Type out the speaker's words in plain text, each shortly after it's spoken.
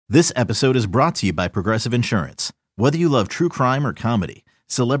This episode is brought to you by Progressive Insurance. Whether you love true crime or comedy,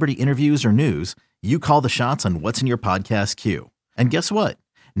 celebrity interviews or news, you call the shots on what's in your podcast queue. And guess what?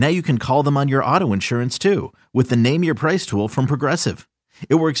 Now you can call them on your auto insurance too with the Name Your Price tool from Progressive.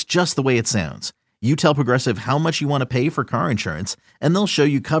 It works just the way it sounds. You tell Progressive how much you want to pay for car insurance, and they'll show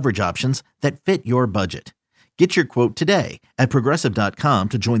you coverage options that fit your budget. Get your quote today at Progressive.com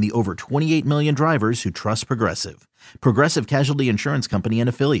to join the over 28 million drivers who trust Progressive. Progressive Casualty Insurance Company and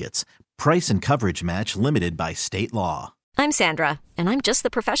Affiliates. Price and coverage match limited by state law. I'm Sandra, and I'm just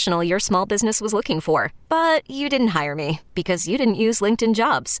the professional your small business was looking for. But you didn't hire me because you didn't use LinkedIn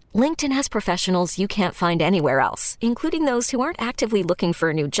Jobs. LinkedIn has professionals you can't find anywhere else, including those who aren't actively looking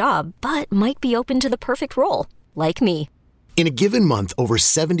for a new job, but might be open to the perfect role, like me. In a given month, over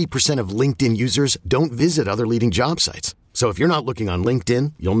 70% of LinkedIn users don't visit other leading job sites. So if you're not looking on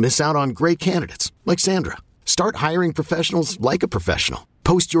LinkedIn, you'll miss out on great candidates like Sandra. Start hiring professionals like a professional.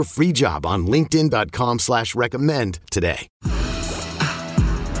 Post your free job on linkedin.com/recommend today.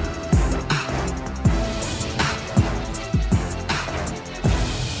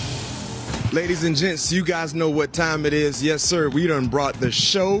 Ladies and gents, you guys know what time it is. Yes, sir. We done brought the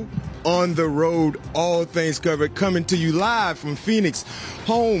show on the road, all things covered, coming to you live from Phoenix,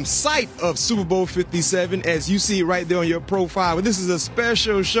 home site of Super Bowl 57, as you see right there on your profile. But this is a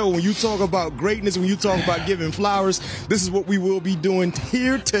special show. When you talk about greatness, when you talk about giving flowers, this is what we will be doing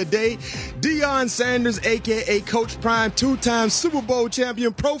here today. Deion Sanders, a.k.a. Coach Prime, two-time Super Bowl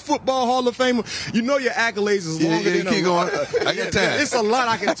champion, Pro Football Hall of Famer. You know your accolades is longer than keep going. I got time. It's a lot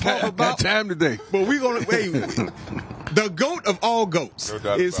I can talk about. Got time today. But we're going to wait. The GOAT of all GOATs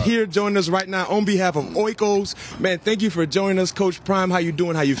is here joining us right now on behalf of Oikos. Man, thank you for joining us, Coach Prime. How you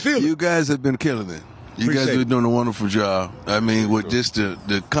doing? How you feeling? You guys have been killing it. You guys have been doing a wonderful job. I mean, with just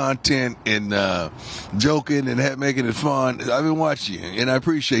the content and joking and making it fun. I've been watching you, and I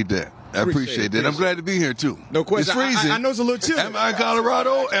appreciate that. I appreciate that. I'm glad to be here, too. No question. It's freezing. I know it's a little chilly. Am I in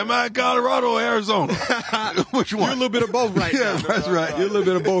Colorado? Or Arizona? Which one? You're a little bit of both right now. Yeah, that's right. You're a little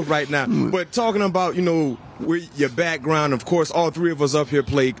bit of both right now. But talking about, your background, of course, all three of us up here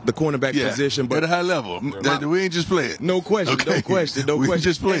play the cornerback position. But at a high level. We ain't just playing. No question. Okay. No question. We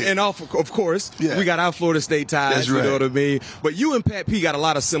just playing. And of course, we got our Florida State ties. That's right. You know what I mean? But you and Pat P got a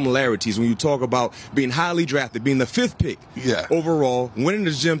lot of similarities when you talk about being highly drafted, being the 5th pick overall, winning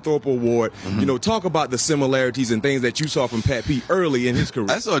the Jim Thorpe Award. Mm-hmm. Talk about the similarities and things that you saw from Pat P early in his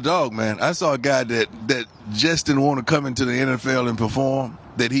career. I saw a dog, man. I saw a guy that just didn't want to come into the NFL and perform,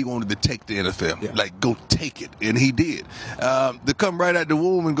 that he wanted to take the NFL. Yeah. Like, go take it. And he did. To come right out the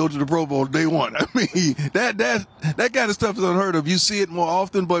womb and go to the Pro Bowl day one. I mean, that kind of stuff is unheard of. You see it more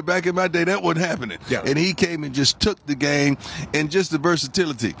often, but back in my day, that wasn't happening. Yeah. And he came and just took the game and just the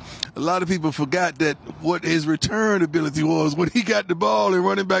versatility. A lot of people forgot that what his return ability was when he got the ball and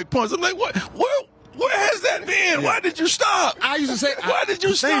running back punts. I'm like, what? Where has that been? Why did you stop? I used to say, why did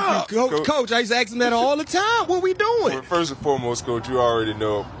you stop? Coach, I used to ask him that all the time. What we doing? Well, first and foremost, Coach, you already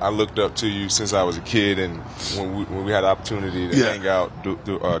know I looked up to you since I was a kid, and when we had the opportunity to hang out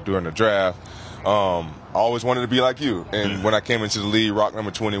during the draft, I always wanted to be like you. And when I came into the league, rock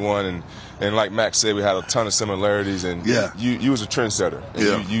number 21, and like Max said, we had a ton of similarities. And you was a trendsetter.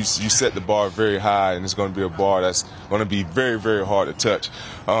 And you set the bar very high, and it's going to be a bar that's going to be very, very hard to touch.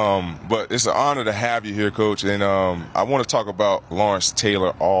 But it's an honor to have you here, Coach. And I want to talk about Lawrence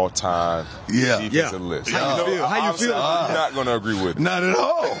Taylor all-time defensive list. How you feel? I'm not going to agree with it. Not at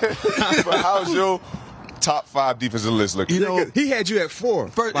all. But how's your top 5 defensive list looking? He had you at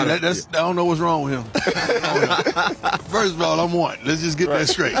 4. I don't know what's wrong with him. First of all, I'm 1. Let's just get that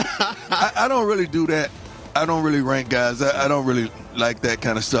straight. I don't really do that. I don't really rank guys. I don't really like that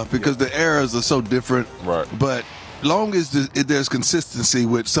kind of stuff because the eras are so different. Right. But long as there's consistency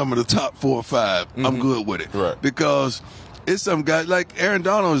with some of the top 4 or 5, I'm good with it. Right. Because it's some guys like Aaron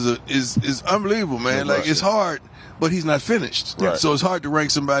Donald is unbelievable, man. Like it's hard, but he's not finished. Right. So it's hard to rank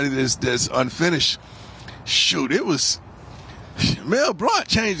somebody that's unfinished. Shoot, it was Mel Blount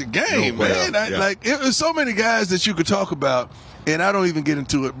changed the game, man. It was so many guys that you could talk about, and I don't even get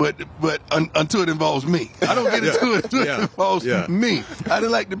into it, but until it involves me. I don't get into it until it involves me. I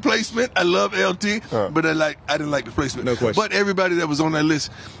didn't like the placement. I love LT, but I didn't like the placement. No question. But everybody that was on that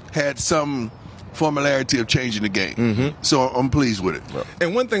list had some formality of changing the game. So I'm pleased with it.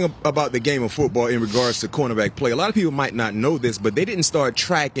 And one thing about the game of football in regards to cornerback play, a lot of people might not know this, but they didn't start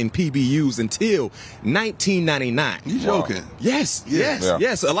tracking PBUs until 1999. You joking? Yes.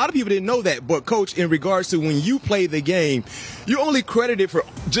 A lot of people didn't know that. But, Coach, in regards to when you play the game, you only credited for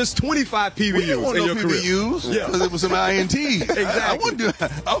just 25 PBUs in your career. PBUs? Yeah. Because it was some INTs. Exactly.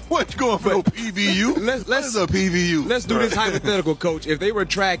 I wasn't going for no PBU. What is a PBU? Let's do this hypothetical, Coach. If they were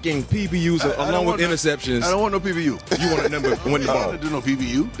tracking PBUs along with interceptions. I don't want no PBU. You want a number one ball. I don't want to do no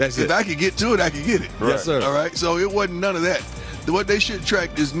PBU. That's if it. I could get to it, I could get it. Right. Yes, sir. All right? So it wasn't none of that. What they should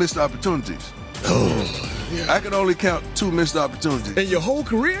track is missed opportunities. I can only count 2 missed opportunities. In your whole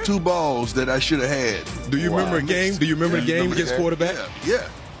career? 2 balls that I should have had. Do you remember a game? Do you remember the game against quarterback? Yeah.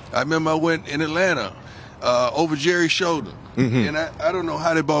 I remember I went in Atlanta over Jerry's shoulder. And I don't know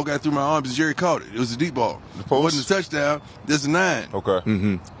how that ball got through my arms. Jerry caught it. It was a deep ball. It wasn't a touchdown. There's a 9.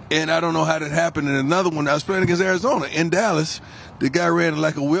 Okay. And I don't know how that happened. And another one, I was playing against Arizona in Dallas. The guy ran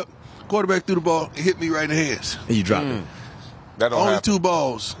like a whip. Quarterback threw the ball, hit me right in the hands. And you dropped it. That Only happen. 2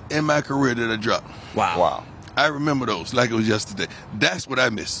 balls in my career that I dropped. Wow. I remember those like it was yesterday. That's what I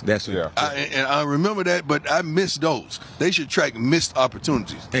missed. That's what. Yeah. And I remember that, but I missed those. They should track missed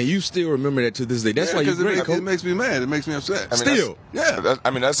opportunities. And you still remember that to this day. That's why you're great, Coach. It makes me mad. It makes me upset.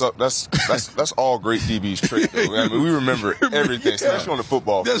 I mean, that's all great DB's trait. I mean, we remember everything, especially on the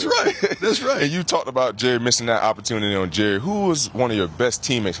football field. That's right. And you talked about Jerry missing that opportunity on Jerry. Who was one of your best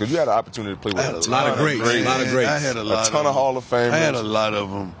teammates? Because you had an opportunity to play with a lot of greats. I had a ton of Hall of Famers. I had a lot of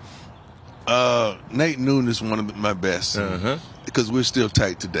them. Nate Newton is one of my best because we're still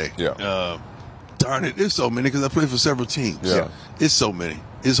tight today. Yeah. Darn it, there's so many because I played for several teams. Yeah. It's so many.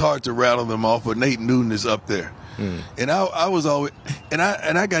 It's hard to rattle them off, but Nate Newton is up there. And I was always, and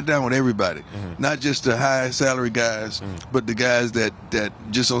I got down with everybody, not just the high salary guys, but the guys that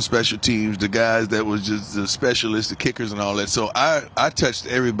just on special teams, the guys that was just the specialists, the kickers and all that. So I touched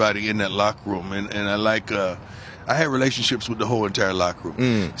everybody in that locker room, and I like. I had relationships with the whole entire locker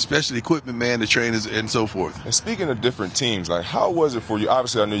room, especially the equipment man, the trainers, and so forth. And speaking of different teams, like how was it for you?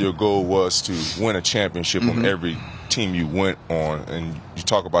 Obviously, I know your goal was to win a championship on every team you went on, and you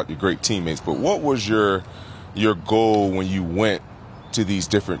talk about your great teammates. But what was your goal when you went to these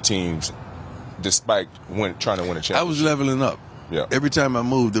different teams, despite trying to win a championship? I was leveling up. Yeah. Every time I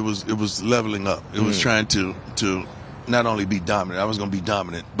moved, it was leveling up. It was trying to not only be dominant, I was going to be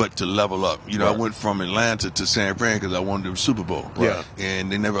dominant, but to level up. You know, I went from Atlanta to San Fran because I wanted the Super Bowl. Yeah.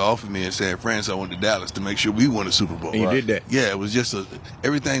 And they never offered me in San Fran, so I went to Dallas to make sure we won the Super Bowl. And you did that. Yeah, it was just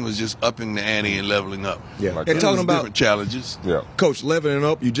everything was just upping the ante and leveling up. Yeah. Like And that. talking about different challenges. Yeah. Coach, leveling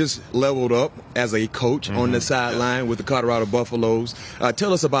up, you just leveled up as a coach on the sideline with the Colorado Buffaloes.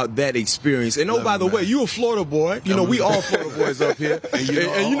 Tell us about that experience. And by the way, you a Florida boy. You know, we all Florida boys up here. And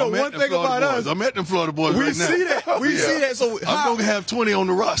you know one thing about us. I'm at them Florida boys We right now. see that. We see that. So I'm going to have 20 on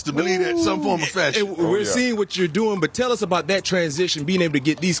the roster, believe that in some form of fashion. And we're seeing what you're doing, but tell us about that transition, being able to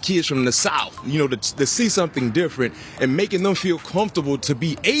get these kids from the South, you know, to see something different and making them feel comfortable to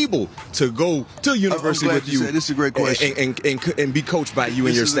be able to go to university I'm glad with you. This is a great question. And be coached by you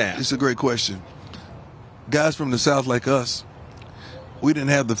and your staff. It's a great question. Guys from the South like us, we didn't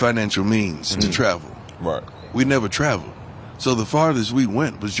have the financial means to travel. Right. We never traveled. So the farthest we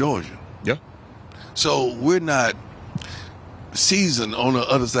went was Georgia. Yeah. So we're not seasoned on the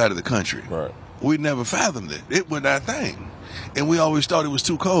other side of the country. Right. We never fathomed it. It was our thing. And we always thought it was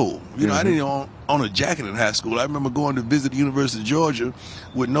too cold. You know, I didn't even own a jacket in high school. I remember going to visit the University of Georgia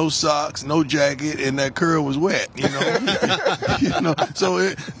with no socks, no jacket, and that curl was wet, you know.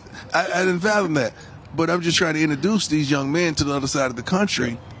 So I didn't fathom that. But I'm just trying to introduce these young men to the other side of the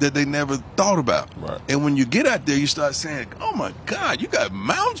country that they never thought about. Right. And when you get out there, you start saying, oh, my God, you got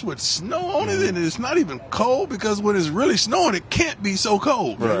mountains with snow on it, and it's not even cold because when it's really snowing, it can't be so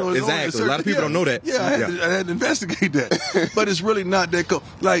cold. Right. You know, Exactly. A lot of people don't know that. Yeah, I had to investigate that. But it's really not that cold.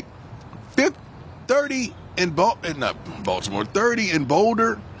 Like 30 in Baltimore, 30 in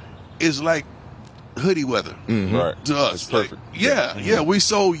Boulder is like hoodie weather Right. to us. That's perfect. Yeah, we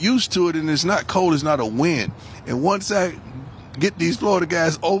so used to it, and it's not cold, it's not a wind. And once I get these Florida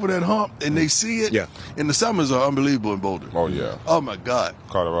guys over that hump and they see it, and the summers are unbelievable in Boulder. Oh, yeah. Oh, my God.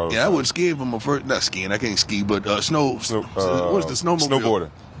 Colorado. Yeah, I went skiing for my first, not skiing, I can't ski, but what is the snowmobile?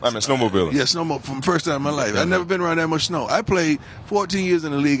 Snowboarding. Snowmobiling. Yeah, snowmobile from the first time in my life. I've never been around that much snow. I played 14 years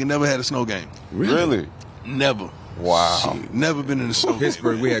in the league and never had a snow game. Really? Never. Wow. Never been in the snow.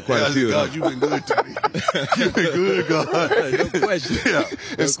 Pittsburgh, we had quite a few. God, you've been good to me. You've been good, God. No question. Yeah.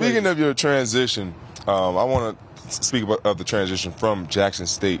 And speaking of your transition, I want to speak about the transition from Jackson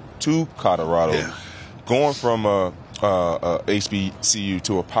State to Colorado. Yeah. going from HBCU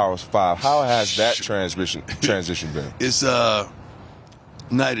to a Power 5, how has that transition been? It's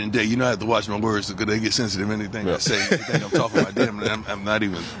night and day. You know, I have to watch my words because they get sensitive. Anything I say, you think I'm talking about them, and I'm not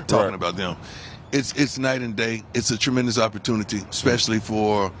even talking about them. It's night and day. It's a tremendous opportunity, especially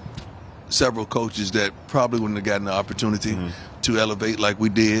for several coaches that probably wouldn't have gotten the opportunity to elevate like we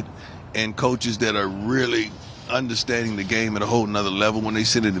did, and coaches that are really understanding the game at a whole nother level when they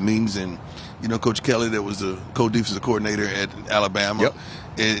sit in the meetings. And you know, Coach Kelly, that was the co-defensive coordinator at Alabama,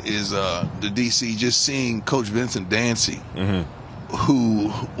 is the DC. Just seeing Coach Vincent Dancy,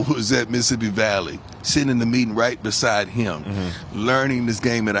 who was at Mississippi Valley, sitting in the meeting right beside him, learning this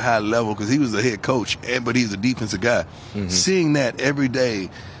game at a high level because he was the head coach, but he's a defensive guy. Seeing that every day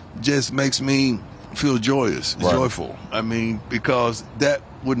just makes me feel joyful. I mean, because that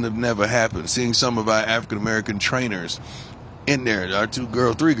wouldn't have never happened. Seeing some of our African-American trainers in there, our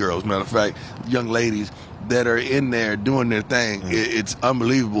three girls, matter of fact, young ladies that are in there doing their thing, it's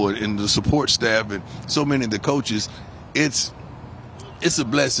unbelievable. And the support staff and so many of the coaches, it's a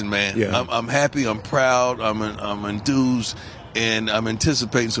blessing, man. Yeah. I'm happy, I'm proud, I'm enthused, and I'm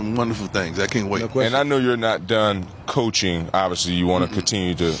anticipating some wonderful things. I can't wait. And I know you're not done coaching. Obviously, you want to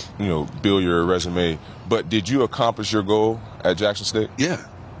continue to, build your resume. But did you accomplish your goal at Jackson State? Yeah.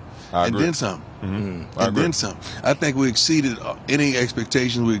 And then some. And then some. I think we exceeded any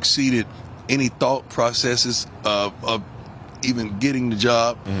expectations. We exceeded any thought processes of even getting the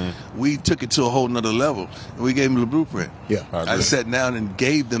job. We took it to a whole nother level, and we gave them the blueprint. Yeah, I sat down and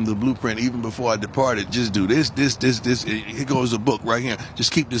gave them the blueprint even before I departed. Just do this. Here goes a book right here.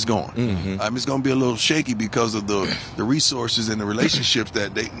 Just keep this going. It's going to be a little shaky because of the resources and the relationships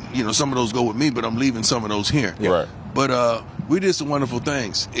that they, some of those go with me, but I'm leaving some of those here. Yeah. Right. But we did some wonderful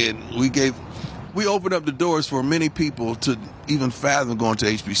things, and we opened up the doors for many people to even fathom going to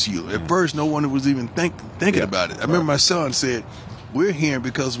HBCU. At first, no one was even thinking about it. I remember my son said, "We're here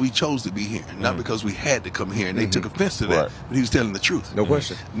because we chose to be here, not because we had to come here." And they took offense to that, but he was telling the truth. No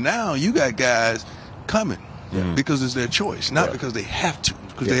question. Now you got guys coming because it's their choice, not because they have to,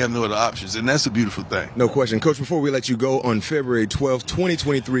 because they have no other options, and that's a beautiful thing. No question. Coach, before we let you go, on February 12th,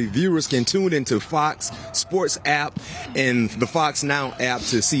 2023, viewers can tune into Fox Sports app and the Fox Now app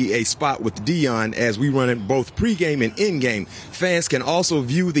to see a spot with Deion as we run it both pregame and in-game. Fans can also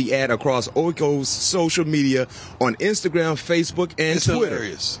view the ad across Oiko's social media on Instagram, Facebook, and Twitter.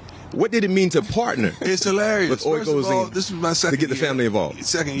 Hilarious. What did it mean to partner? It's hilarious. With First of all, Oiko's this was my second to get the family involved.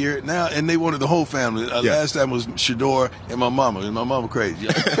 Second year now, and they wanted the whole family. Last time was Shador and my mama. And my mama crazy.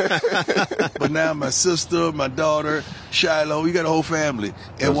 But now my sister, my daughter, Shiloh, we got a whole family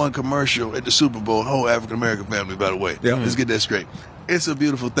in one commercial at the Super Bowl. Whole African American family, by the way. Yeah. Let's get that straight. It's a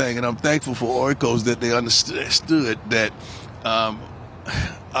beautiful thing, and I'm thankful for Oikos that they understood that.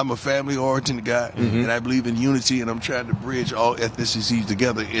 I'm a family-oriented guy, and I believe in unity, and I'm trying to bridge all ethnicities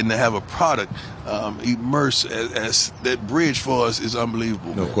together and to have a product immerse as that bridge for us is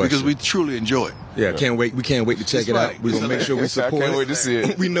unbelievable. No question. Because we truly enjoy it. Yeah, can't wait. We can't wait to check it out. We're going to make sure we support it. I can't wait to see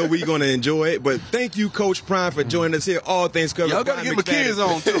it. We know we're going to enjoy it. But thank you, Coach Prime, for joining us here. All things covered. Y'all got to get my kids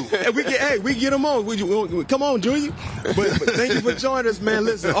on, too. we get them on. Come on, Junior. But thank you for joining us, man.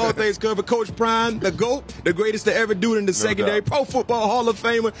 Listen, all things covered. Coach Prime, the GOAT, the greatest to ever do it in the secondary. Pro Football Hall of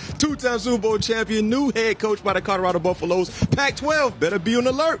Famer, two-time Super Bowl champion, new head coach by the Colorado Buffaloes. Pac-12, better be on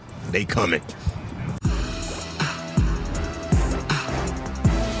alert. They coming.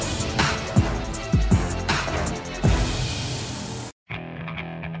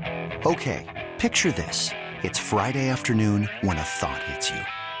 Okay, picture this. It's Friday afternoon when a thought hits you.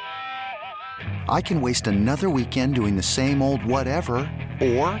 I can waste another weekend doing the same old whatever,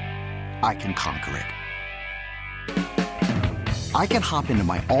 or I can conquer it. I can hop into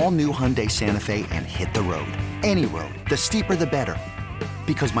my all-new Hyundai Santa Fe and hit the road. Any road. The steeper, the better.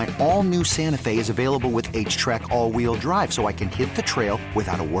 Because my all-new Santa Fe is available with H-Track all-wheel drive, so I can hit the trail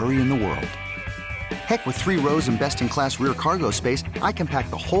without a worry in the world. Heck, with 3 rows and best-in-class rear cargo space, I can pack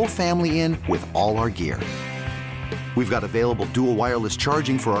the whole family in with all our gear. We've got available dual wireless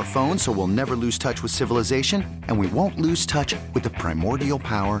charging for our phones, so we'll never lose touch with civilization, and we won't lose touch with the primordial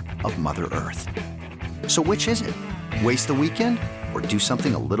power of Mother Earth. So which is it? Waste the weekend or do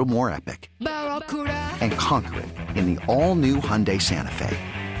something a little more epic? And conquer it in the all-new Hyundai Santa Fe.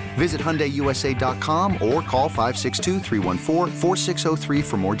 Visit HyundaiUSA.com or call 562-314-4603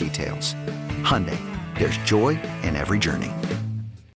 for more details. Hyundai, there's joy in every journey.